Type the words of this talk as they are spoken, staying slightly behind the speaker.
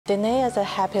Denea is a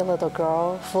happy little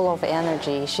girl, full of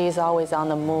energy. She's always on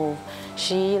the move.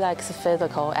 She likes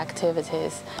physical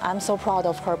activities. I'm so proud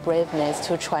of her braveness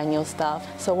to try new stuff.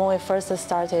 So when we first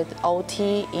started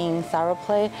OT in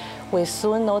TherAplay, we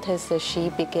soon noticed that she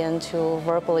began to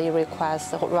verbally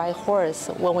request to ride horse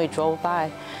when we drove by.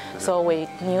 So we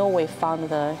knew we found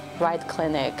the right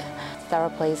clinic.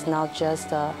 TherAplay is not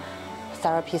just a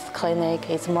therapist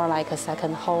clinic, it's more like a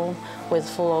second home with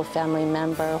full of family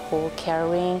members who are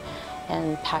caring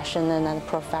and passionate and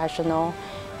professional,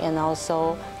 and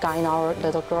also guide our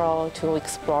little girl to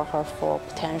explore her full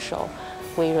potential.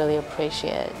 We really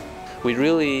appreciate it. We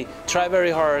really try very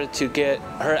hard to get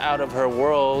her out of her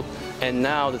world, and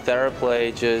now the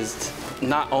TherAplay just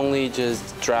not only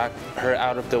just drag her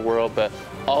out of the world, but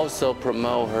also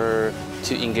promote her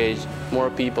to engage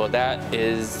more people. That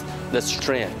is the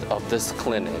strength of this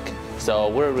clinic. So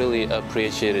we're really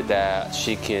appreciated that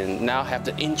she can now have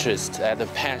the interest and the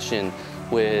passion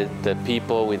with the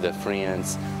people, with the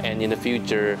friends. And in the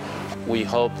future, we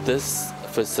hope this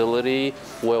facility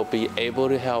will be able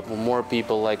to help more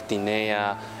people like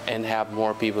Denea and have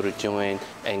more people to join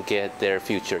and get their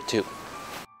future too.